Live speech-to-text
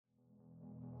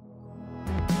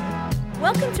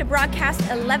Welcome to broadcast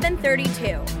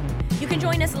 1132. You can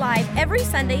join us live every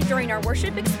Sunday during our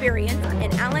worship experience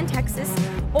in Allen, Texas,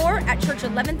 or at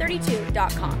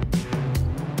church1132.com.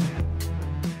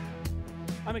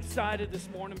 I'm excited this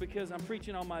morning because I'm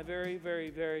preaching on my very,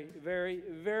 very, very, very,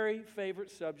 very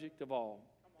favorite subject of all.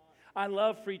 I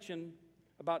love preaching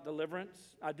about deliverance.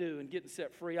 I do, and getting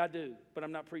set free. I do, but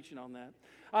I'm not preaching on that.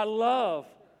 I love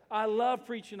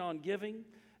preaching on giving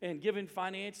and giving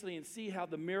financially and see how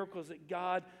the miracles that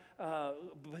God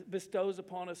bestows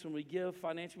upon us when we give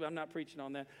financially. I'm not preaching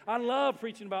on that. I love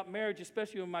preaching about marriage,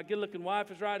 especially when my good-looking wife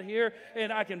is right here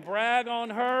and I can brag on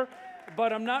her,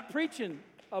 but I'm not preaching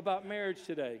about marriage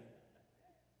today.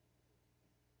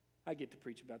 I get to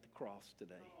preach about the cross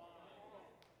today.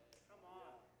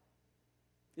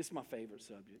 It's my favorite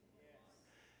subject.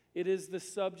 It is the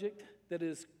subject that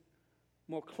is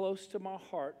more close to my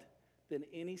heart than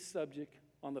any subject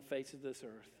on the face of this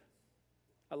earth.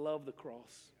 I love the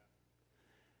cross.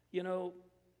 You know,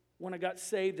 when I got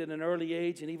saved at an early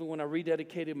age, and even when I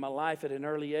rededicated my life at an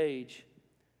early age,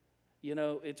 you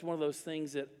know, it's one of those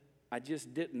things that I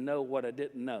just didn't know what I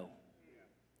didn't know.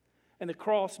 And the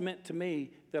cross meant to me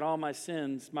that all my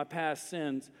sins, my past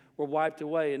sins, were wiped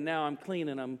away, and now I'm clean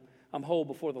and I'm whole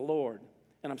before the Lord,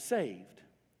 and I'm saved.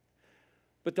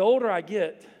 But the older I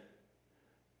get,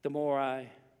 the more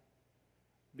I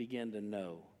begin to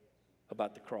know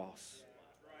about the cross.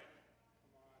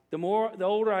 The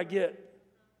older I get,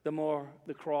 the more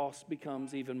the cross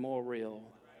becomes even more real.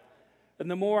 And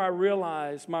the more I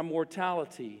realize my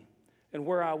mortality and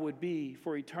where I would be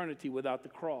for eternity without the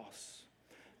cross.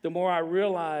 The more I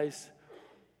realize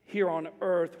here on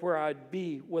earth where I'd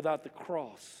be without the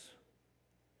cross.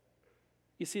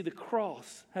 You see, the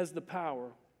cross has the power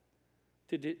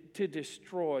to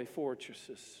destroy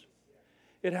fortresses.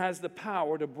 It has the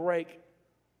power to break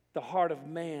the heart of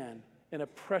man in a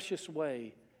precious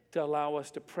way to allow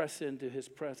us to press into his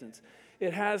presence.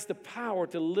 It has the power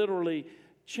to literally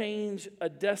change a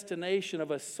destination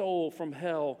of a soul from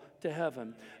hell to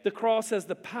heaven. The cross has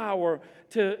the power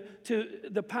to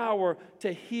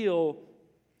heal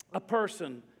a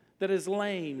person that is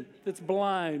lame, that's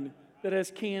blind, that has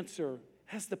cancer.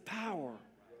 Has the power.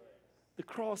 The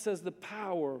cross has the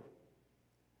power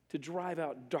to drive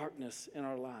out darkness in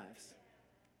our lives.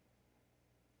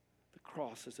 The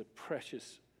cross is a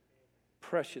precious,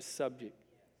 precious subject.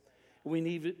 We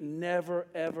need never,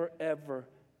 ever, ever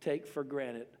take for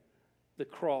granted the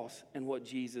cross and what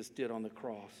Jesus did on the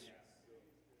cross.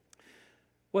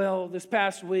 Well, this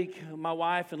past week, my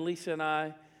wife Lisa and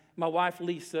I,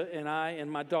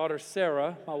 and my daughter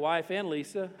Sarah, my wife and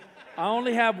Lisa, I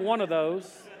only have one of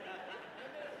those.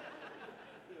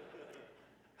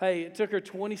 Hey, it took her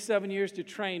 27 years to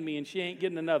train me, and she ain't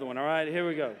getting another one, all right? Here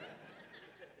we go.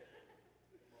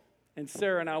 And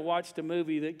Sarah and I watched a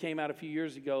movie that came out a few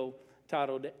years ago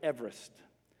titled Everest.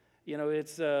 You know,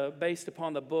 it's based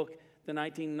upon the book, the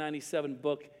 1997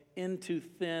 book, Into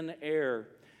Thin Air.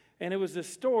 And it was a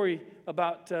story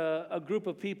about a group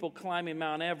of people climbing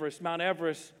Mount Everest. Mount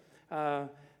Everest,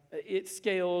 it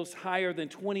scales higher than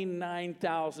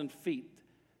 29,000 feet.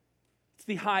 It's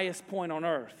the highest point on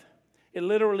earth. It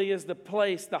literally is the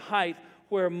place, the height,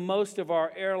 where most of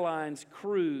our airlines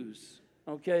cruise,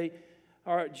 okay?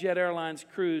 Our jet airlines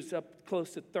cruise up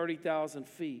close to 30,000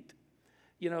 feet.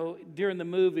 You know, during the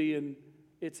movie, and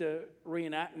it's a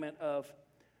reenactment of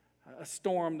a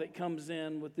storm that comes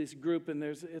in with this group, and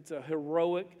it's a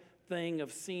heroic thing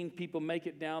of seeing people make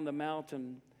it down the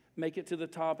mountain, make it to the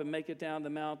top and make it down the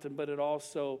mountain, but it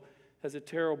also has a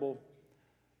terrible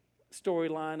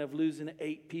storyline of losing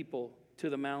 8 people to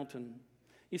the mountain.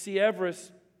 You see,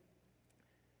 Everest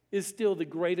is still the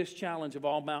greatest challenge of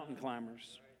all mountain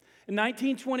climbers. In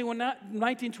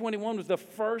 1921 was the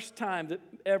first time that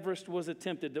Everest was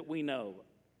attempted that we know.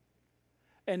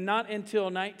 And not until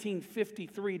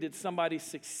 1953 did somebody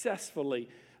successfully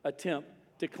attempt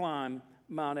to climb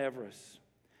Mount Everest.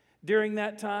 During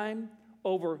that time,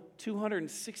 over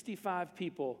 265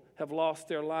 people have lost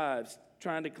their lives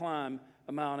trying to climb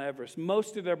Mount Everest.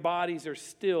 Most of their bodies are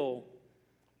still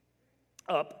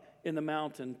up in the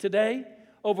mountain. Today,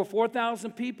 over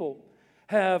 4,000 people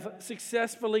have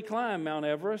successfully climbed Mount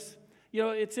Everest. You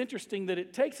know, it's interesting that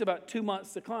it takes about 2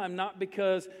 months to climb, not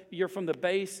because you're from the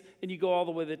base and you go all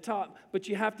the way to the top, but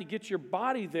you have to get your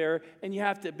body there and you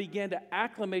have to begin to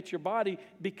acclimate your body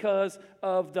because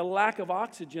of the lack of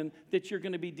oxygen that you're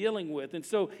going to be dealing with. And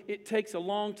so it takes a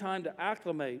long time to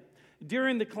acclimate.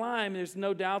 During the climb, there's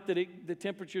no doubt that the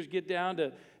temperatures get down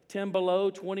to 10 below,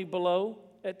 20 below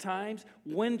at times.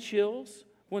 Wind chills,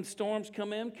 when storms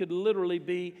come in, could literally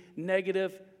be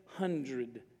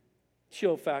 -100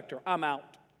 chill factor. I'm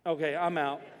out. Okay, I'm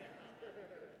out.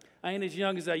 I ain't as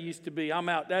young as I used to be. I'm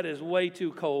out. That is way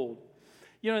too cold.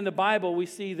 You know, in the Bible, we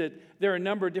see that there are a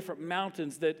number of different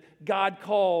mountains that God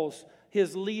calls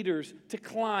his leaders to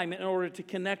climb in order to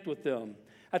connect with them.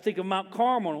 I think of Mount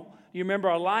Carmel. You remember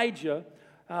Elijah.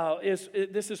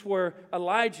 This is where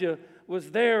Elijah was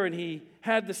there, and he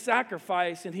had the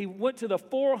sacrifice, and he went to the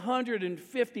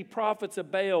 450 prophets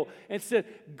of Baal and said,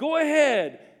 go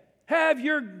ahead, have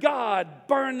your God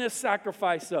burn this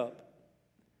sacrifice up.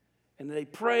 And they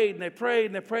prayed, and they prayed,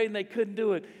 and they prayed, and they couldn't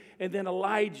do it. And then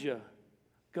Elijah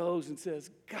goes and says,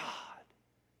 God.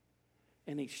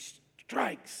 And he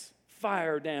strikes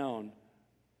fire down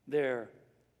there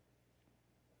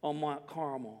on Mount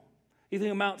Carmel. You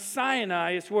think of Mount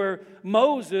Sinai, it's where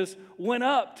Moses went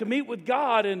up to meet with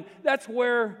God, and that's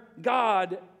where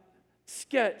God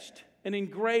sketched and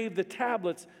engraved the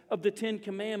tablets of the 10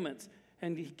 Commandments.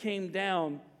 And he came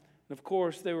down, and of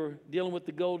course they were dealing with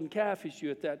the golden calf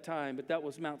issue at that time, but that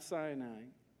was Mount Sinai.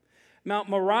 Mount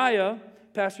Moriah,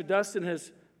 Pastor Dustin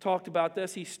has talked about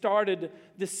this. He started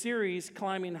this series,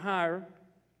 Climbing Higher.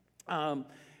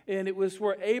 And it was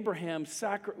where Abraham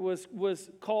was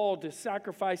called to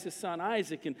sacrifice his son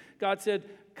Isaac. And God said,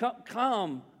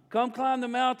 come climb the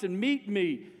mountain, meet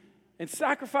me, and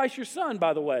sacrifice your son,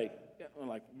 by the way. I'm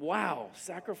like, wow,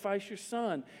 sacrifice your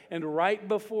son. And right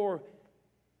before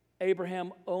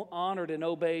Abraham honored and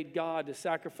obeyed God to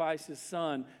sacrifice his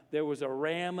son, there was a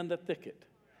ram in the thicket.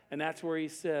 And that's where he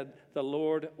said, the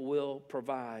Lord will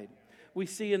provide. We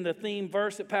see in the theme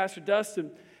verse that Pastor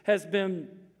Dustin has been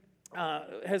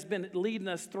leading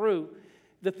us through,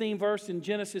 the theme verse in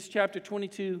Genesis chapter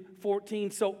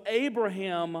 22:14. So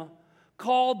Abraham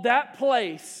called that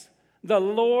place, the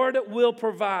Lord will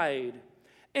provide.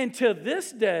 And to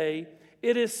this day,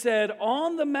 it is said,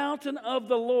 on the mountain of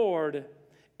the Lord,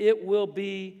 it will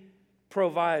be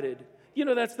provided. You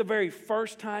know, that's the very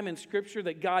first time in Scripture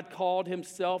that God called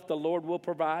himself, the Lord will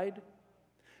provide.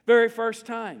 Very first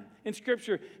time in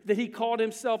Scripture that he called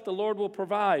himself, the Lord will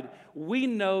provide. We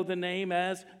know the name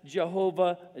as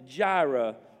Jehovah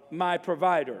Jireh, my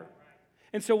provider.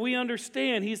 And so we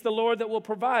understand he's the Lord that will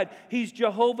provide. He's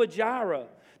Jehovah Jireh.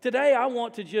 Today I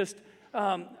want to just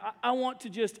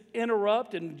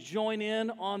interrupt and join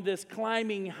in on this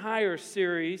Climbing Higher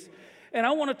series. And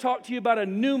I want to talk to you about a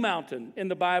new mountain in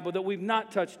the Bible that we've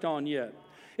not touched on yet.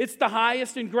 It's the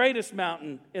highest and greatest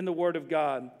mountain in the Word of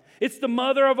God. It's the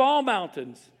mother of all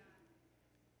mountains.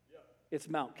 It's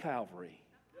Mount Calvary.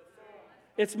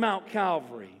 It's Mount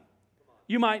Calvary.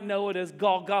 You might know it as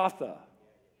Golgotha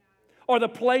or the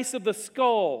place of the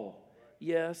skull.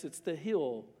 Yes, it's the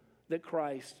hill that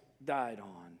Christ died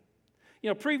on. You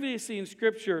know, previously in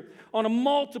Scripture, on a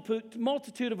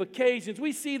multitude of occasions,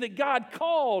 we see that God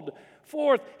called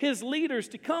forth his leaders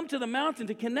to come to the mountain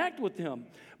to connect with him.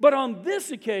 But on this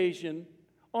occasion,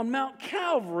 on Mount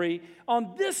Calvary,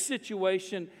 on this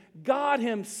situation, God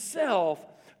himself,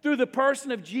 through the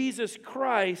person of Jesus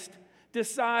Christ,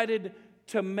 decided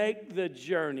to make the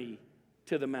journey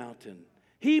to the mountain.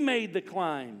 He made the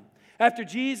climb. After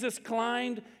Jesus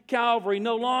climbed Calvary,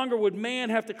 no longer would man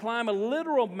have to climb a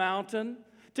literal mountain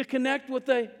to connect with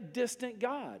a distant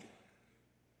God.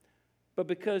 But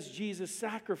because Jesus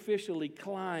sacrificially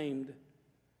climbed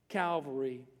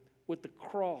Calvary with the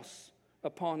cross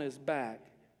upon his back,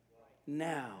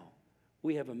 now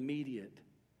we have immediate,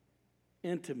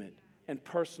 intimate, and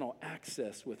personal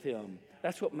access with him.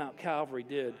 That's what Mount Calvary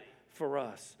did for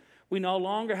us. We no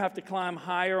longer have to climb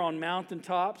higher on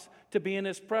mountaintops to be in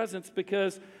his presence,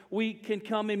 because we can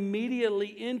come immediately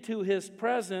into his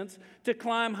presence to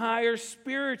climb higher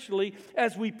spiritually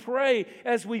as we pray,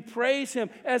 as we praise him,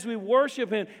 as we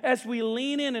worship him, as we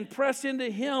lean in and press into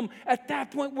him. At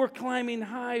that point, we're climbing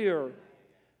higher.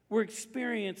 We're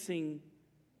experiencing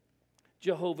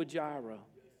Jehovah Jireh.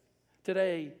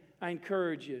 Today, I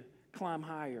encourage you, climb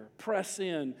higher, press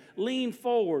in, lean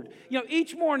forward. You know,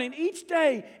 each morning, each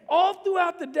day, all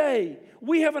throughout the day,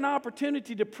 we have an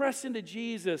opportunity to press into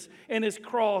Jesus and his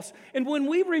cross. And when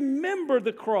we remember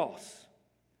the cross,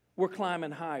 we're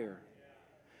climbing higher.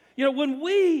 You know, when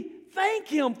we thank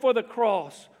him for the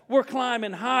cross, we're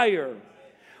climbing higher.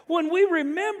 When we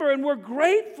remember and we're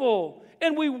grateful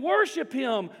and we worship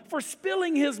him for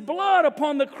spilling his blood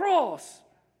upon the cross,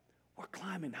 we're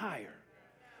climbing higher.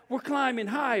 We're climbing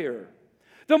higher.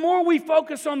 The more we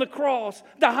focus on the cross,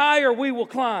 the higher we will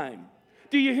climb.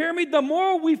 Do you hear me? The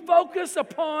more we focus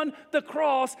upon the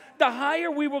cross, the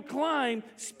higher we will climb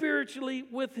spiritually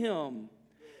with him.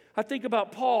 I think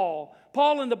about Paul.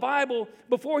 Paul in the Bible,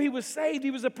 before he was saved,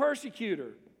 he was a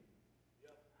persecutor.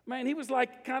 Man, he was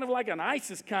kind of like an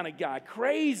ISIS kind of guy,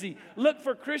 crazy, looked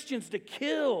for Christians to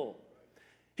kill.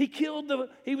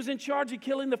 He was in charge of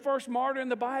killing the first martyr in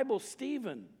the Bible,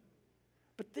 Stephen.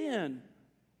 But then,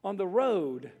 on the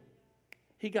road,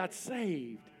 he got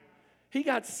saved. He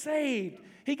got saved.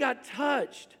 He got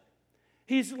touched.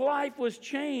 His life was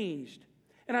changed.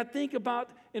 And I think about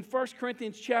in 1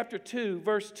 Corinthians chapter 2,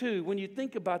 verse 2, when you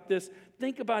think about this,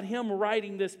 think about him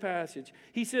writing this passage.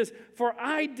 He says, "For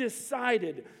I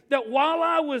decided that while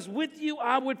I was with you,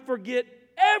 I would forget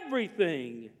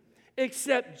everything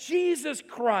except Jesus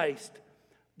Christ,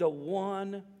 the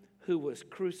one who was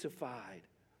crucified."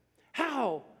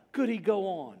 How could he go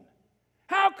on?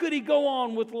 How could he go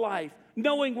on with life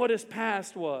knowing what his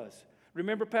past was?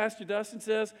 Remember, Pastor Dustin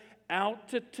says,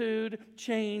 altitude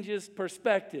changes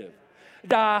perspective.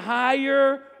 The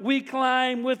higher we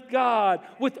climb with God,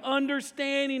 with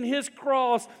understanding His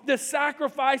cross, the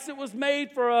sacrifice that was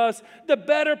made for us, the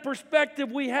better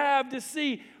perspective we have to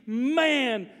see,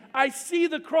 man, I see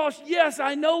the cross. Yes,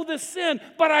 I know the sin,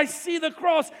 but I see the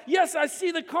cross. Yes, I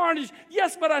see the carnage.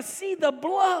 Yes, but I see the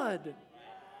blood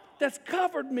that's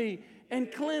covered me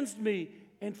and cleansed me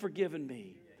and forgiven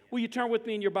me. Will you turn with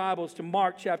me in your Bibles to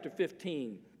Mark chapter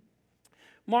 15?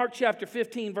 Mark chapter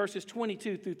 15, verses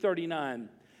 22 through 39.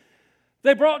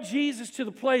 They brought Jesus to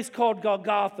the place called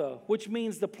Golgotha, which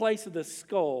means the place of the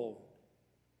skull.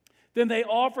 Then they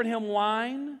offered him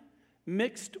wine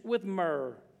mixed with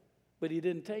myrrh, but he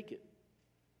didn't take it.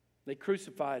 They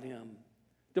crucified him.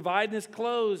 Dividing his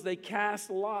clothes, they cast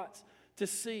lots to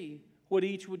see what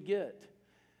each would get.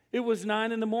 It was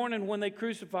 9 a.m. when they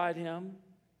crucified him.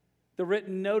 The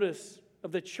written notice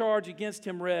of the charge against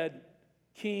him read,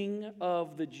 "King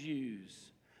of the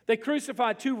Jews." They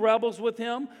crucified 2 rebels with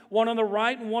him, one on the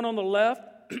right and one on the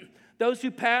left. Those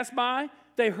who passed by,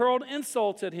 they hurled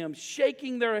insults at him,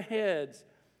 shaking their heads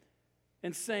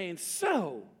and saying,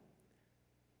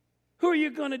 who are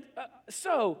you going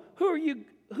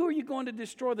to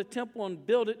destroy the temple and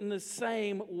build it in the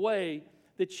same way?"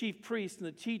 The chief priests and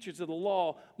the teachers of the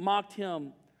law mocked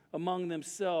him among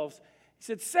themselves. He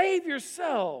said, "Save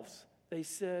yourselves," they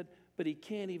said, but he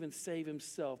can't even save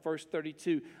himself. Verse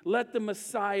 32, "Let the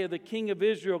Messiah, the King of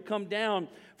Israel, come down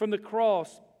from the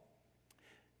cross,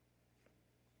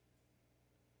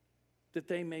 that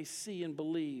they may see and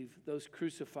believe." Those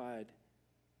crucified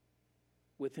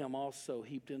with him also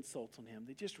heaped insults on him.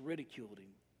 They just ridiculed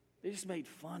him. They just made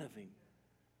fun of him.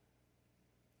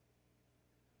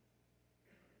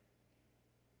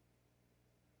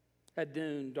 At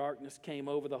noon, darkness came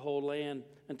over the whole land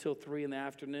until 3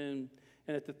 p.m.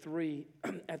 And at 3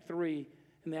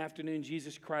 in the afternoon,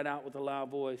 Jesus cried out with a loud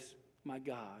voice, my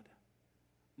God,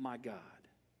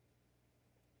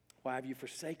 why have you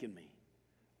forsaken me?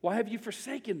 Why have you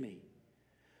forsaken me?"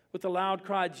 With a loud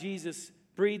cry, Jesus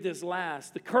breathed his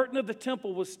last. The curtain of the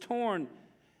temple was torn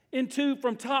in two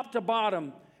from top to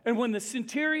bottom. And when the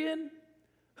centurion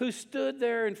who stood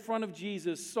there in front of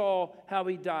Jesus saw how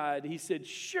he died, he said,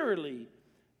 "Surely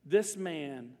this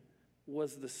man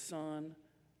was the Son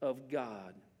of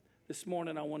God." This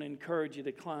morning, I want to encourage you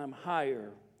to climb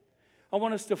higher. I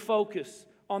want us to focus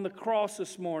on the cross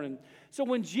this morning. So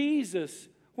when Jesus,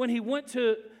 when he went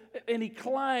to and he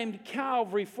climbed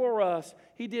Calvary for us,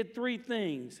 he did 3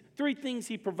 things. 3 things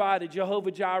he provided.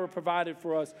 Jehovah Jireh provided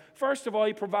for us. First of all,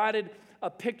 he provided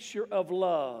a picture of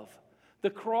love. The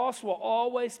cross will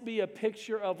always be a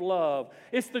picture of love.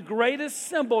 It's the greatest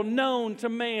symbol known to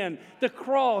man, the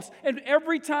cross. And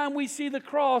every time we see the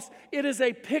cross, it is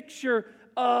a picture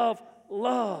of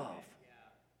love.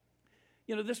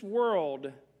 You know, this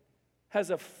world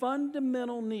has a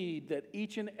fundamental need that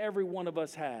each and every one of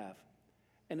us have,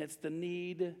 and it's the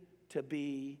need to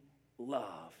be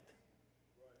loved.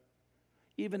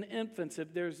 Even infants,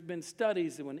 if there's been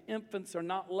studies that when infants are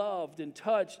not loved and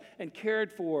touched and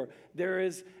cared for, there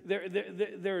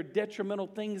are detrimental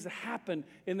things that happen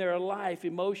in their life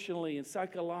emotionally and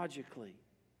psychologically.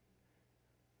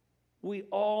 We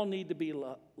all need to be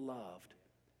loved.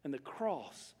 And the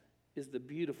cross is the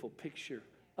beautiful picture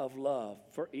of love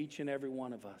for each and every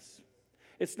one of us.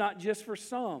 It's not just for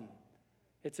some.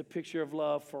 It's a picture of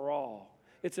love for all.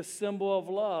 It's a symbol of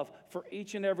love for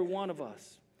each and every one of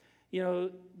us. You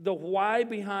know, the why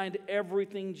behind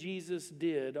everything Jesus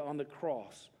did on the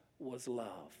cross was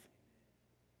love.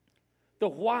 The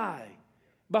why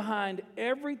behind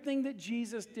everything that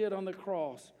Jesus did on the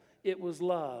cross, it was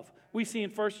love. We see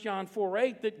in 1 John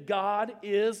 4:8 that God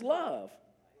is love.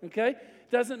 Okay?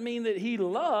 Doesn't mean that he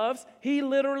loves, he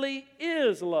literally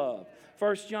is love.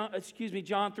 John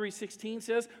 3:16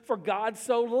 says, "For God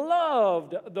so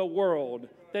loved the world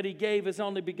that he gave his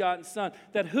only begotten Son,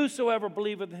 that whosoever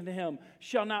believeth in him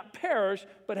shall not perish,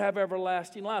 but have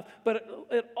everlasting life. But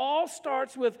it all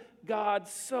starts with God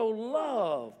so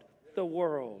loved the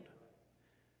world.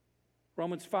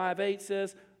 Romans 5:8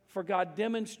 says, for God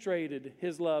demonstrated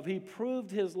his love. He proved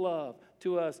his love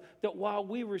to us, that while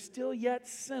we were still yet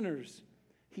sinners,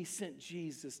 he sent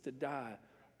Jesus to die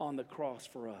on the cross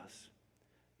for us.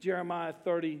 Jeremiah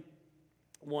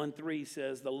 31:3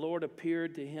 says, the Lord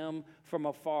appeared to him from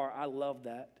afar. I love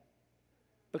that,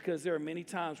 because there are many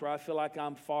times where I feel like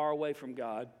I'm far away from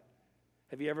God.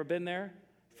 Have you ever been there?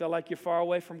 Feel like you're far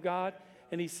away from God?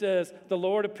 And he says, the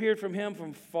Lord appeared from him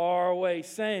from far away,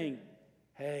 saying,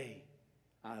 hey,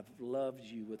 I've loved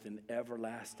you with an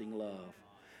everlasting love.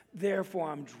 Therefore,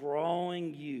 I'm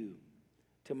drawing you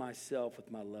to myself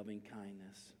with my loving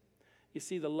kindness. You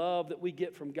see, the love that we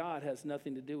get from God has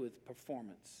nothing to do with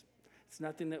performance. It's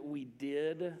nothing that we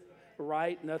did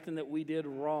right, nothing that we did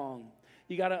wrong.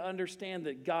 You got to understand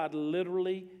that God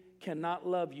literally cannot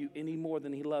love you any more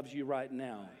than he loves you right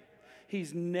now.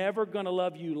 He's never going to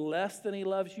love you less than he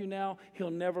loves you now.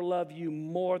 He'll never love you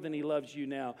more than he loves you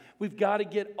now. We've got to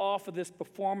get off of this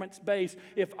performance base.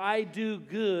 If I do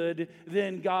good,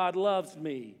 then God loves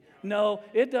me. No,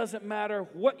 it doesn't matter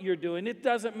what you're doing. It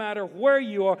doesn't matter where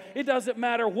you are. It doesn't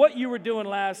matter what you were doing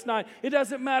last night. It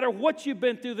doesn't matter what you've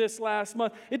been through this last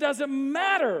month. It doesn't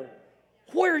matter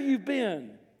where you've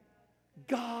been.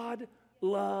 God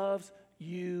loves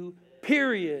you,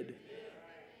 period.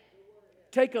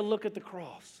 Take a look at the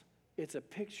cross. It's a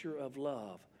picture of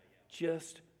love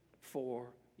just for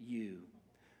you.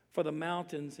 For the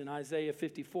mountains, in Isaiah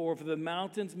 54, for the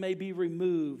mountains may be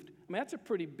removed. I mean, that's a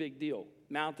pretty big deal.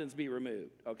 Mountains be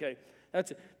removed, okay?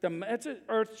 That's an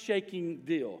earth-shaking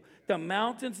deal. The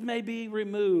mountains may be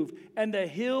removed, and the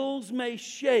hills may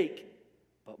shake,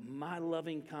 but my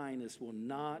loving kindness will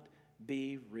not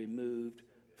be removed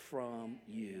from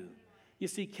you. You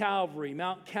see, Calvary,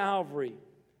 Mount Calvary,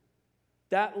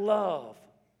 that love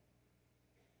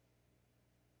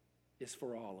is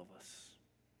for all of us.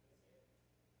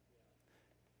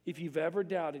 If you've ever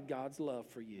doubted God's love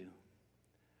for you,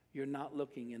 you're not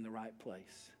looking in the right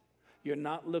place. You're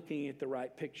not looking at the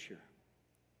right picture.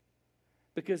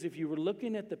 Because if you were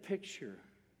looking at the picture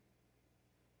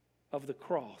of the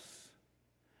cross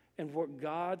and what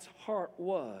God's heart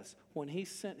was when he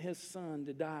sent his Son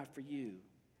to die for you,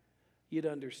 you'd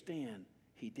understand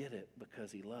he did it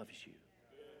because he loves you.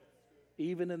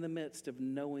 Even in the midst of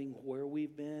knowing where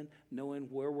we've been, knowing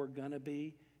where we're going to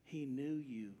be, he knew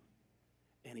you.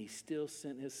 And he still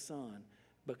sent his Son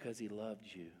because he loved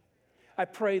you. I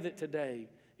pray that today,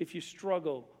 if you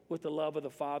struggle with the love of the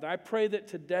Father, I pray that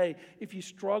today, if you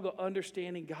struggle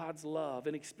understanding God's love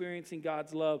and experiencing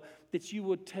God's love, that you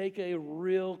would take a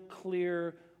real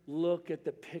clear look at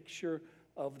the picture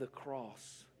of the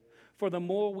cross. For the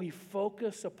more we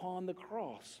focus upon the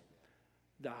cross,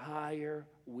 the higher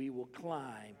we will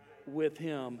climb with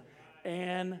him.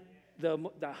 And the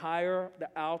higher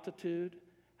the altitude,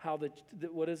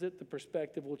 the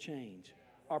perspective will change.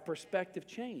 Our perspective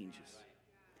changes.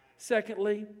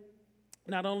 Secondly,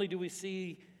 not only do we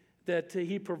see that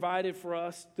he provided for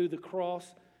us through the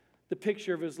cross the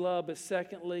picture of his love, but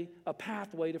secondly, a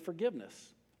pathway to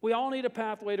forgiveness. We all need a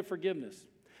pathway to forgiveness.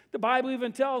 The Bible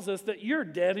even tells us that you're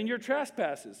dead in your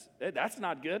trespasses. That's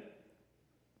not good.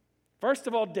 First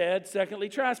of all, dead. Secondly,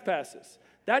 trespasses.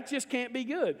 That just can't be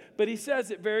good. But he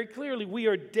says it very clearly. We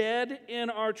are dead in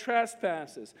our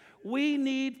trespasses. We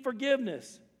need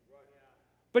forgiveness.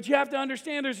 But you have to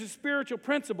understand there's a spiritual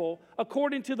principle,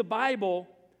 according to the Bible,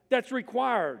 that's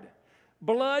required.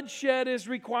 Bloodshed is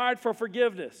required for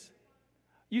forgiveness.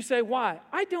 You say, why?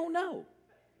 I don't know.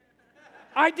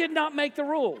 I did not make the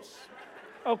rules.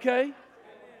 Okay?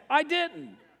 I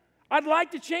didn't. I'd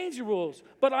like to change the rules,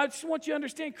 but I just want you to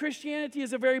understand Christianity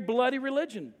is a very bloody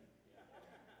religion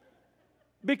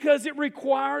because it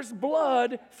requires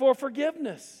blood for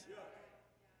forgiveness.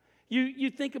 You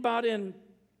think about as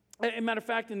a matter of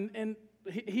fact, in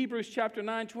Hebrews chapter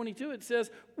 9:22, it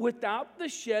says, without the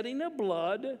shedding of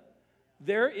blood,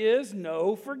 there is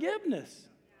no forgiveness.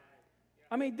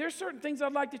 I mean, there's certain things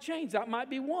I'd like to change. That might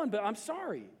be one, but I'm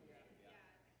sorry.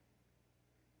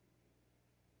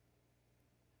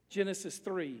 Genesis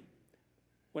 3,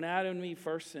 when Adam and Eve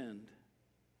first sinned,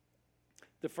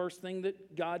 the first thing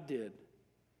that God did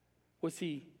was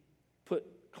he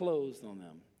put clothes on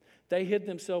them. They hid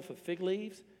themselves with fig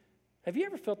leaves. Have you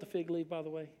ever felt a fig leaf, by the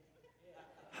way?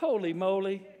 Holy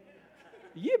moly.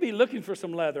 You'd be looking for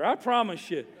some leather, I promise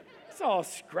you. It's all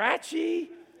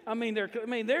scratchy. I mean,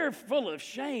 they're full of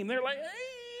shame. They're like,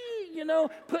 hey,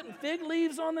 putting fig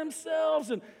leaves on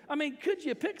themselves. And I mean, could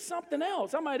you pick something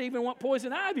else? I might even want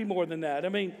poison ivy more than that. I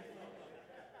mean,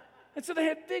 and so they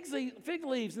had fig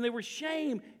leaves, and they were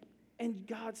shamed. And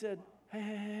God said,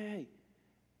 hey.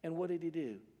 And what did he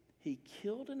do? He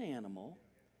killed an animal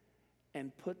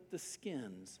and put the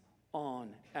skins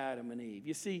on Adam and Eve.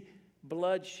 You see,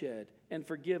 bloodshed and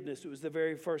forgiveness. It was the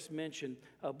very first mention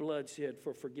of bloodshed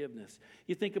for forgiveness.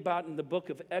 You think about in the book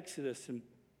of Exodus, and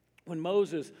when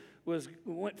Moses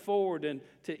went forward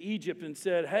to Egypt and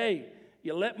said, hey,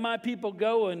 you let my people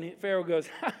go, and Pharaoh goes,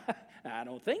 I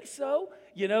don't think so,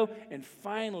 and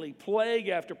finally plague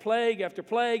after plague after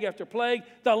plague after plague.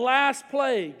 The last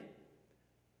plague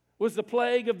was the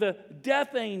plague of the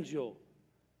death angel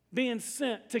being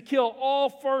sent to kill all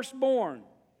firstborn.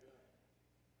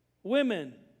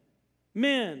 Women,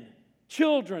 men,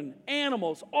 children,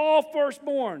 animals, all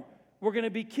firstborn were going to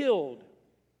be killed.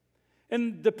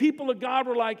 And the people of God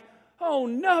were like, oh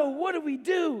no, what do we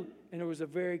do? And there was a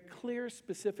very clear,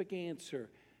 specific answer.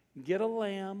 Get a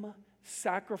lamb,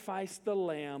 sacrifice the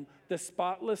lamb, the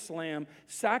spotless lamb,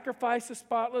 sacrifice the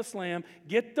spotless lamb,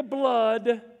 get the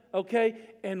blood, okay,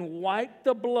 and wipe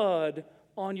the blood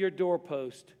on your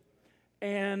doorpost.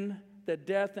 And the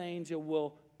death angel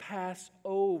will pass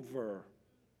over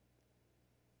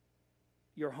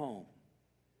your home.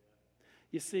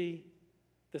 You see,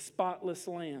 the spotless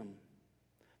lamb,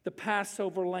 the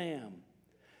Passover lamb.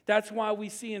 That's why we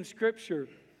see in Scripture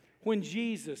when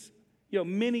Jesus,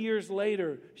 many years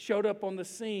later showed up on the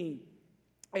scene,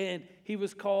 and he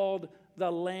was called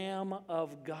the Lamb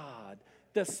of God,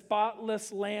 the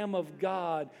spotless Lamb of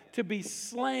God, to be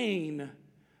slain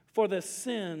for the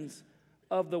sins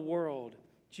of the world.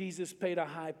 Jesus paid a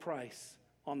high price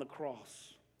on the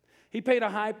cross. He paid a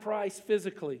high price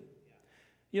physically.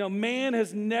 Man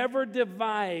has never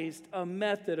devised a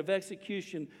method of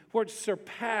execution which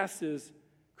surpasses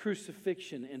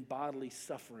crucifixion and bodily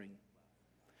suffering.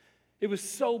 It was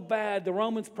so bad. The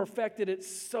Romans perfected it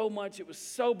so much. It was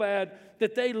so bad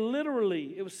that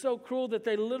it was so cruel that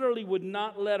they literally would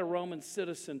not let a Roman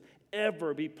citizen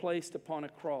ever be placed upon a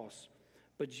cross.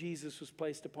 But Jesus was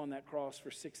placed upon that cross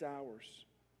for 6 hours.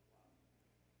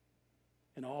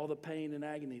 And all the pain and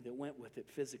agony that went with it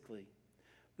physically.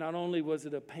 Not only was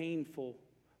it a painful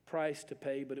price to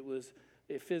pay, but it was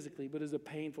physically, but it was a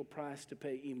painful price to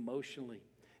pay emotionally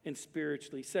and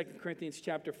spiritually. 2 Corinthians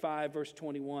chapter 5, verse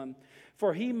 21.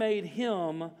 For he made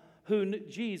him,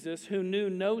 Jesus, who knew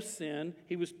no sin,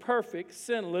 he was perfect,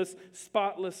 sinless,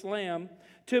 spotless lamb,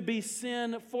 to be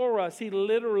sin for us. He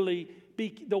literally,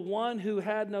 the one who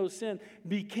had no sin,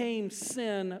 became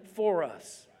sin for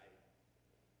us.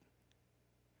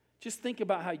 Just think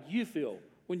about how you feel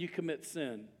when you commit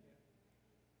sin.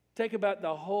 Think about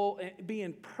the whole,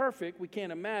 being perfect, we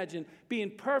can't imagine,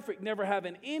 being perfect, never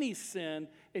having any sin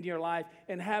in your life,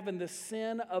 and having the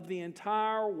sin of the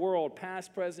entire world,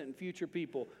 past, present, and future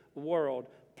people, world,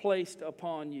 placed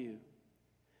upon you.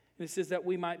 And it says that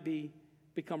we might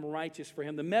become righteous for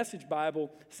him. The Message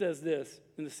Bible says this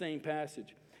in the same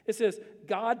passage. It says,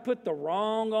 God put the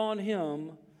wrong on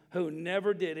him who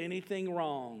never did anything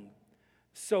wrong,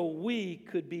 so we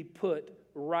could be put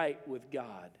right with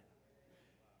God.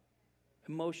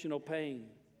 Emotional pain.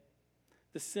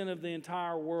 The sin of the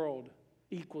entire world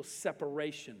equals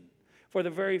separation. For the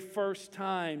very first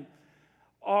time,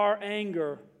 our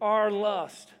anger, our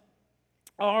lust,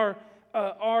 our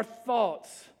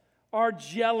thoughts, our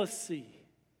jealousy,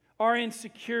 our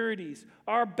insecurities,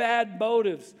 our bad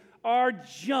motives, our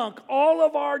junk, all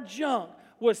of our junk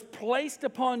was placed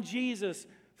upon Jesus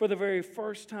for the very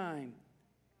first time.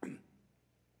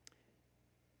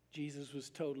 Jesus was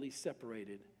totally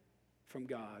separated from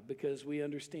God because we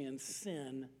understand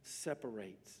sin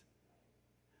separates.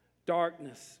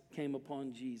 Darkness came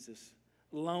upon Jesus.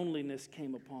 Loneliness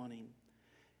came upon him.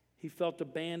 He felt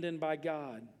abandoned by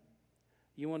God.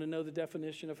 You want to know the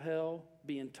definition of hell?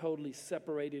 Being totally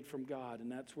separated from God, and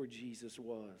that's where Jesus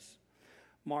was.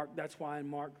 That's why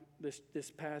in this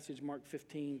passage, Mark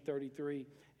 15:33,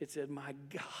 it said, my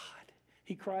God.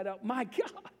 He cried out, my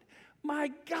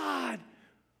God,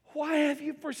 why have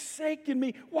you forsaken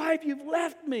me? Why have you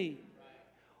left me?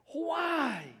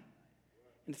 Why?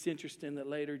 And it's interesting that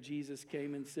later Jesus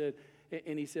came and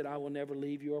he said, I will never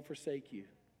leave you or forsake you,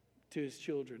 to his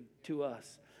children, to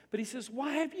us. But he says,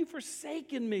 why have you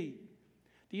forsaken me?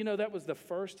 Do you know that was the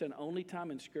first and only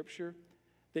time in Scripture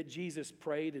that Jesus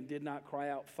prayed and did not cry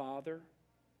out, Father,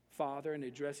 Father, and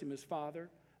address him as Father?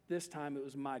 This time it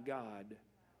was, my God,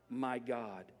 my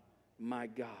God, my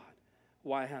God.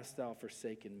 Why hast thou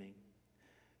forsaken me?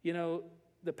 You know,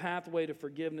 the pathway to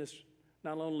forgiveness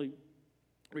not only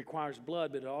requires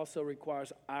blood, but it also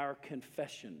requires our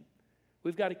confession.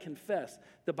 We've got to confess.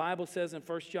 The Bible says in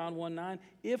 1 John 1:9,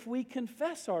 if we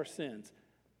confess our sins,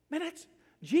 man,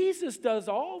 Jesus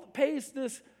pays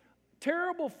this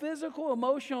terrible physical,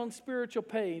 emotional, and spiritual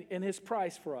pain in his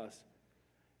price for us.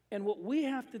 And what we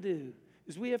have to do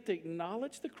is we have to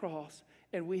acknowledge the cross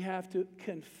and we have to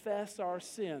confess our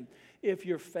sin. If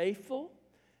you're faithful,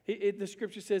 the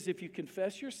scripture says if you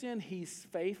confess your sin, he's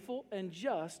faithful and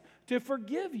just to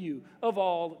forgive you of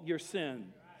all your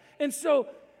sin. And so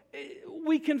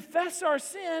we confess our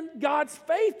sin, God's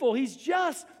faithful, he's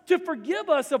just to forgive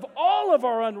us of all of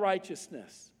our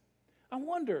unrighteousness. I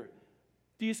wonder,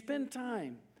 do you spend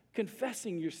time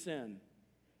confessing your sin?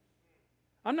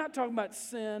 I'm not talking about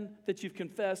sin that you've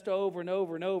confessed over and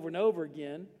over and over and over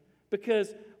again,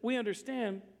 because we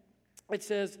understand it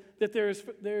says that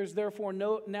there's therefore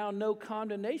now no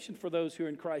condemnation for those who are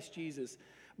in Christ Jesus.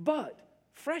 But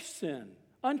fresh sin,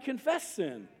 unconfessed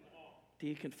sin, do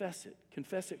you confess it?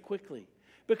 Confess it quickly.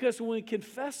 Because when we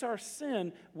confess our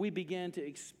sin, we begin to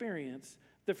experience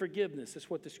the forgiveness. That's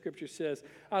what the scripture says.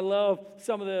 I love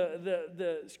some of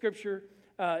the scripture.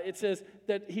 It says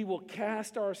that he will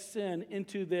cast our sin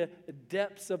into the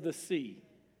depths of the sea.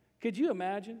 Could you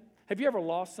imagine? Have you ever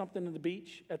lost something in the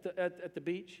beach, at the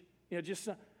beach? You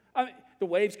know, the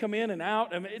waves come in and out.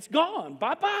 It's gone.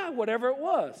 Bye-bye, whatever it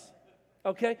was.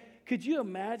 Okay? Could you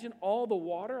imagine all the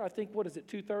water? I think,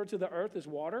 2/3 of the earth is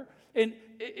water. And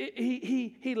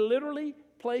he literally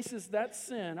places that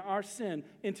sin, our sin,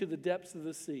 into the depths of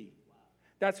the sea.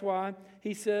 That's why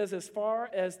he says, as far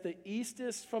as the east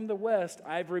is from the west,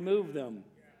 I've removed them.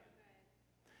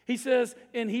 He says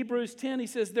in Hebrews 10, he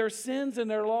says, their sins and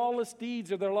their lawless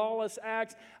deeds or their lawless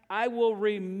acts, I will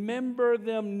remember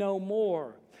them no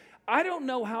more. I don't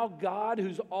know how God,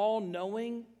 who's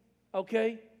all-knowing,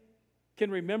 okay,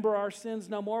 can remember our sins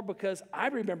no more, because I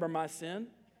remember my sin.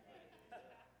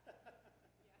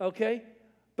 Okay?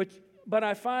 But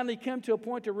I finally came to a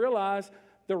point to realize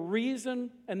the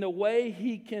reason and the way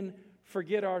he can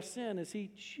forget our sin is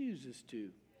he chooses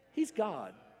to. He's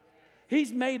God.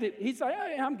 He's made it. He's like,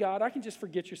 hey, I'm God. I can just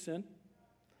forget your sin.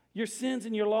 Your sins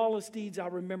and your lawless deeds, I'll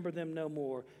remember them no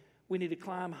more. We need to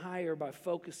climb higher by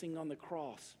focusing on the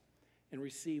cross and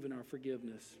receiving our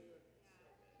forgiveness.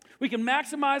 We can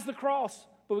maximize the cross,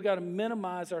 but we got to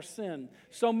minimize our sin.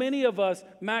 So many of us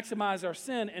maximize our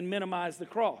sin and minimize the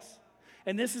cross.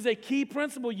 And this is a key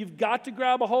principle you've got to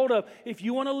grab a hold of. If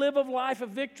you want to live a life of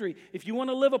victory, if you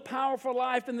want to live a powerful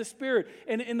life in the Spirit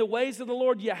and in the ways of the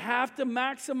Lord, you have to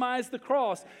maximize the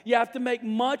cross. You have to make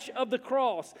much of the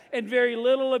cross and very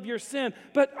little of your sin.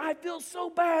 But I feel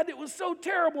so bad. It was so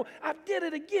terrible. I did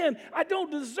it again. I don't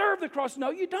deserve the cross.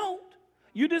 No, you don't.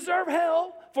 You deserve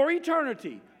hell for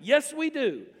eternity. Yes, we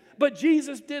do. But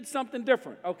Jesus did something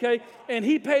different, okay? And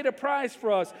he paid a price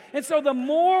for us. And so the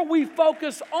more we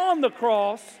focus on the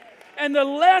cross and the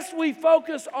less we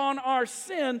focus on our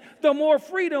sin, the more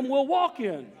freedom we'll walk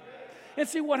in. And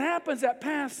see, what happens at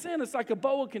past sin is like a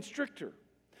boa constrictor.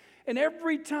 And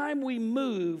every time we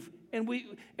move and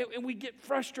we get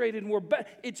frustrated and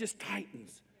it just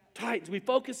tightens. We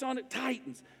focus on it,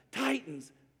 tightens.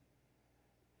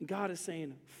 And God is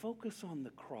saying, focus on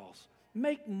the cross.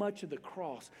 Make much of the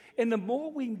cross. And the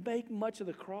more we make much of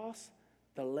the cross,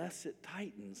 the less it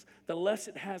tightens, the less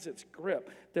it has its grip,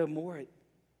 the more it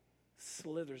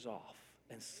slithers off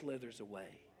and slithers away.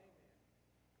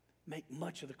 Make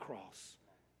much of the cross.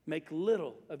 Make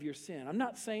little of your sin. I'm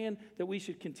not saying that we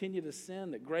should continue to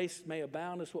sin, that grace may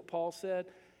abound, is what Paul said.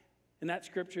 In that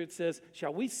scripture it says,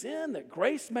 shall we sin that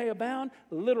grace may abound?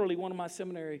 Literally, one of my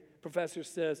seminary professors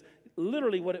says,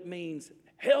 literally what it means,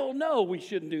 hell no, we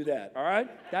shouldn't do that, all right?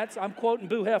 I'm quoting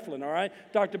Boo Heflin, all right?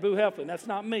 Dr. Boo Heflin, that's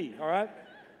not me, all right?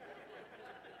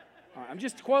 All right, I'm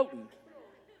just quoting.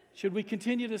 Should we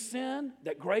continue to sin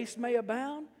that grace may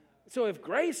abound? So if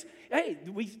grace,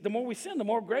 the more we sin, the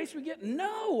more grace we get?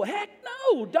 No, heck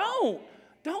no, don't.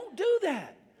 Don't do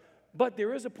that. But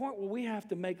there is a point where we have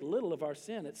to make little of our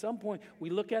sin. At some point, we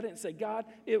look at it and say, God,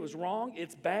 it was wrong.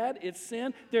 It's bad. It's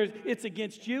sin. It's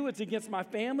against you. It's against my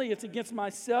family. It's against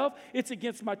myself. It's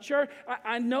against my church.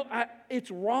 I know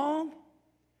it's wrong,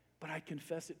 but I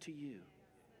confess it to you.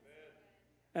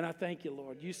 And I thank you,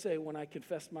 Lord. You say when I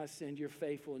confess my sin, you're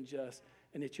faithful and just,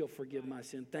 and that you'll forgive my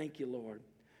sin. Thank you, Lord.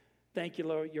 Thank you,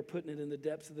 Lord, you're putting it in the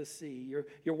depths of the sea.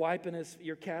 You're wiping us,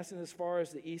 you're casting as far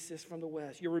as the east is from the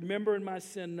west. You're remembering my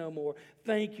sin no more.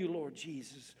 Thank you, Lord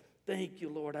Jesus. Thank you,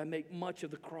 Lord. I make much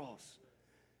of the cross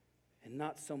and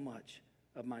not so much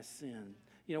of my sin.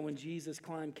 You know, when Jesus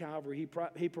climbed Calvary,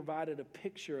 he provided a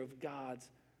picture of God's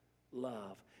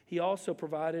love. He also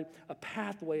provided a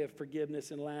pathway of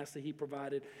forgiveness. And lastly, he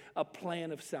provided a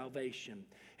plan of salvation.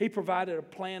 He provided a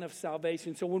plan of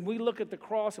salvation. So when we look at the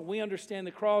cross and we understand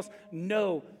the cross,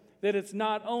 know that it's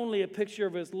not only a picture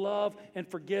of his love and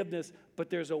forgiveness, but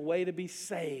there's a way to be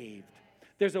saved.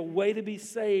 There's a way to be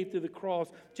saved through the cross.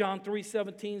 John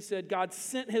 3:17 said, God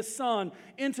sent his son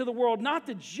into the world not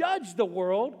to judge the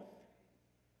world,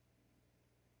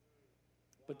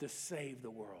 but to save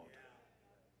the world.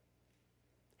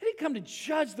 He didn't come to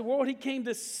judge the world. He came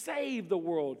to save the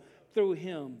world through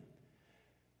him.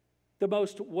 The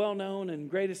most well-known and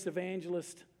greatest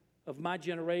evangelist of my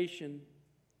generation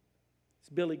is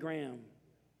Billy Graham.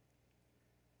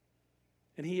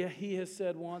 And he has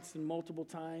said once and multiple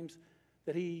times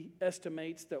that he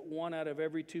estimates that 1 out of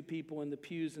every 2 people in the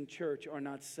pews in church are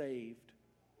not saved.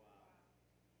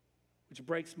 Which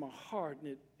breaks my heart,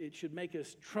 and it should make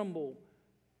us tremble.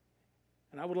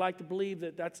 And I would like to believe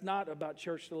that that's not about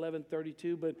Church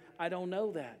 1132, but I don't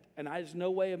know that. And there's no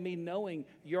way of me knowing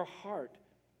your heart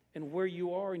and where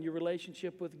you are in your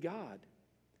relationship with God.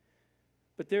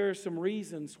 But there are some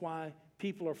reasons why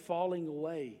people are falling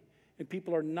away and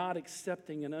people are not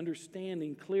accepting and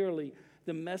understanding clearly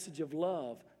the message of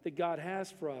love that God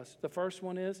has for us. The first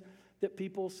one is that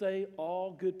people say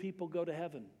all good people go to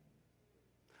heaven.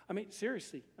 I mean,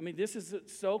 seriously. I mean, this is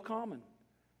so common.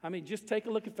 I mean, just take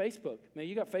a look at Facebook. Man,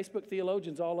 you got Facebook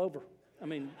theologians all over. I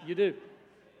mean, you do.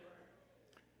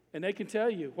 And they can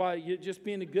tell you why you're just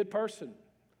being a good person.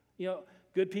 You know,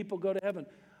 good people go to heaven.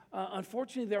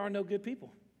 Unfortunately, there are no good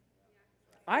people.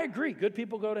 I agree, good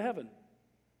people go to heaven.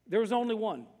 There was only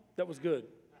one that was good.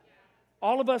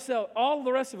 All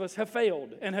the rest of us have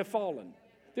failed and have fallen.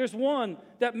 There's one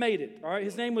that made it, all right?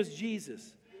 His name was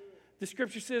Jesus. The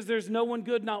scripture says there's no one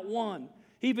good, not one.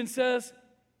 He even says,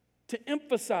 to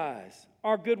emphasize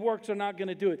our good works are not going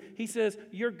to do it. He says,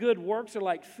 your good works are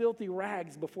like filthy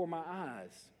rags before my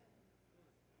eyes.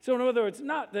 So in other words,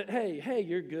 not that, hey,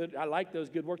 you're good. I like those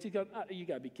good works. He goes, you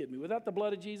got to be kidding me. Without the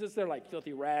blood of Jesus, they're like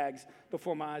filthy rags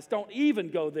before my eyes. Don't even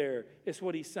go there, is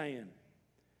what he's saying.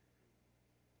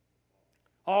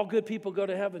 All good people go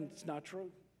to heaven. It's not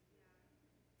true.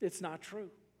 It's not true.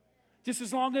 Just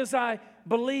as long as I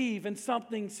believe in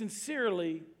something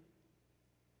sincerely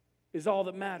is all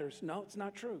that matters. No, it's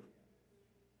not true.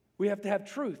 We have to have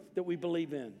truth that we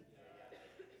believe in.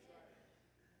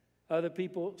 Other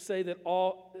people say that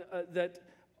all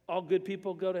good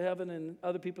people go to heaven, and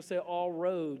other people say all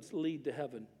roads lead to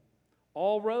heaven.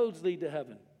 All roads lead to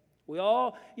heaven. We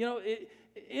all,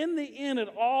 in the end, it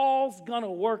all's going to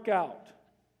work out.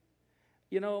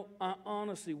 I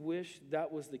honestly wish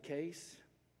that was the case.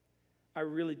 I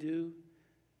really do.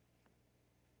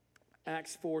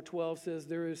 Acts 4:12 says,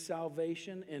 there is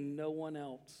salvation in no one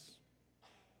else.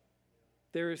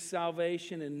 There is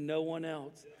salvation in no one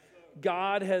else.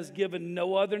 God has given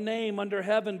no other name under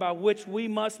heaven by which we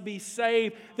must be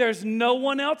saved. There's no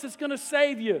one else that's going to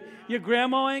save you. Your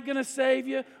grandma ain't going to save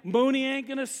you. Mooney ain't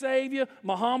going to save you.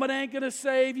 Muhammad ain't going to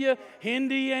save you.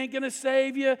 Hindi ain't going to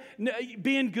save you.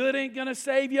 Being good ain't going to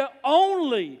save you.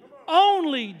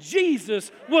 Only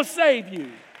Jesus will save you.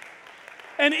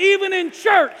 And even in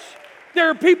church, there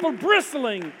are people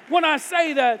bristling when I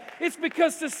say that. It's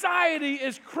because society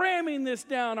is cramming this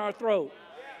down our throat.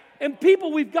 And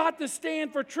people, we've got to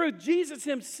stand for truth. Jesus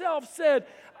himself said,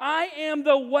 I am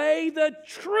the way, the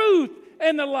truth,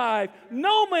 and the life.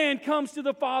 No man comes to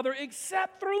the Father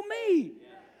except through me.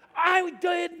 I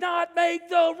did not make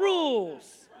the rules.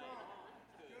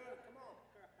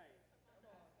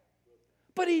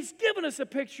 But he's given us a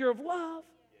picture of love.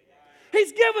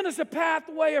 He's given us a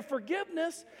pathway of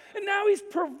forgiveness. And now he's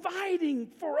providing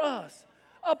for us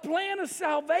a plan of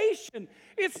salvation.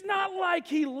 It's not like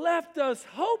he left us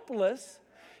hopeless.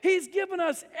 He's given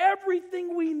us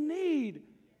everything we need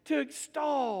to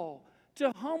extol,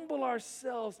 to humble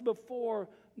ourselves before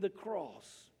the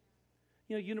cross.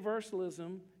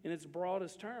 Universalism in its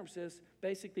broadest terms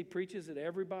basically preaches that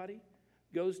everybody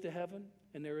goes to heaven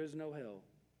and there is no hell.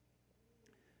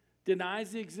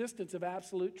 Denies the existence of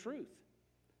absolute truth.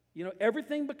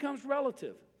 Everything becomes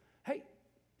relative. Hey,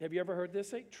 have you ever heard this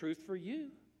say? Truth for you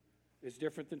is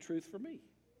different than truth for me.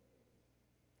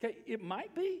 Okay, it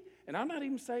might be, and I'm not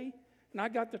even saying, and I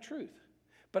got the truth.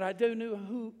 But I do know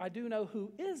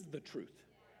who is the truth.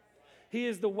 He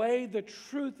is the way, the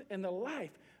truth, and the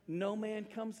life. No man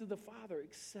comes to the Father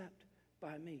except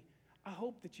by me. I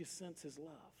hope that you sense his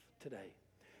love today.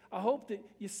 I hope that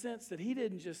you sense that he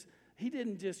didn't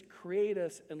just create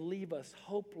us and leave us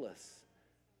hopeless,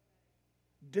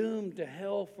 doomed to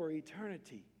hell for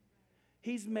eternity.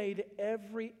 He's made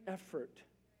every effort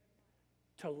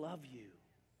to love you,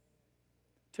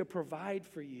 to provide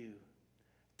for you,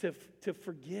 to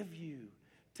forgive you,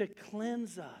 to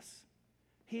cleanse us.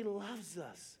 He loves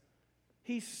us.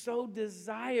 He so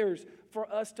desires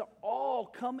for us to all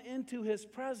come into His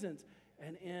presence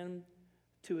and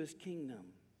into His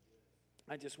kingdom.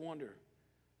 I just wonder,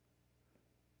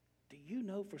 do you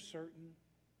know for certain?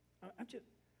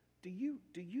 Do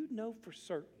you know for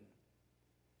certain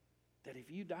that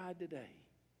if you died today,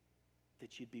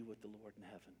 that you'd be with the Lord in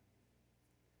heaven?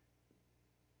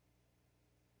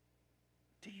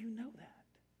 Do you know that?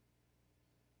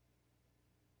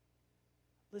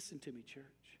 Listen to me, church.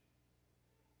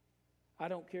 I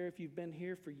don't care if you've been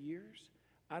here for years.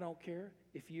 I don't care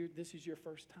if this is your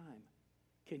first time.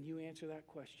 Can you answer that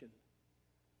question?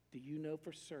 Do you know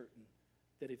for certain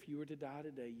that if you were to die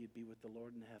today, you'd be with the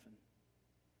Lord in heaven?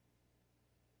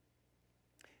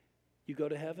 You go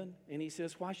to heaven, and He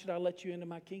says, why should I let you into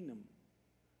my kingdom?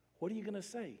 What are you going to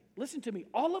say? Listen to me.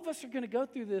 All of us are going to go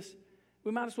through this.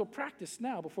 We might as well practice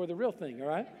now before the real thing, all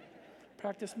right?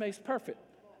 Practice makes perfect.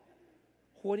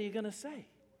 What are you going to say?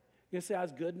 You're going to say, I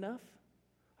was good enough?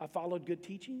 I followed good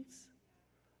teachings?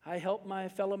 I helped my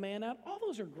fellow man out? All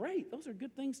those are great. Those are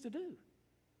good things to do.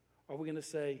 Or are we going to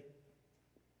say,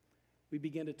 we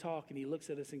begin to talk, and He looks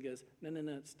at us and goes,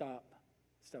 no, stop.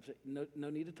 Stop. No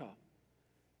need to talk.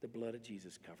 The blood of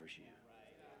Jesus covers you.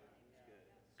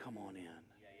 Come on in.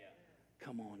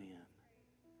 Come on in.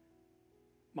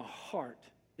 My heart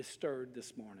is stirred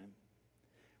this morning.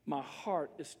 My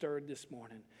heart is stirred this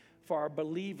morning for our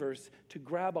believers to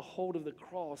grab a hold of the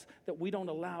cross, that we don't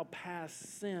allow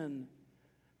past sin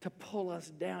to pull us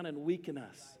down and weaken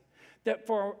us. That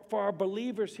for our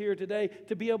believers here today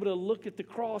to be able to look at the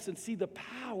cross and see the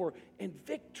power and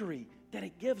victory that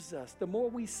it gives us the more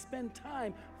we spend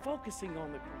time focusing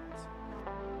on the cross.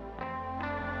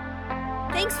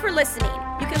 Thanks for listening.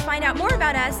 You can find out more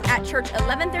about us at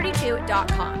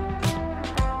church1132.com.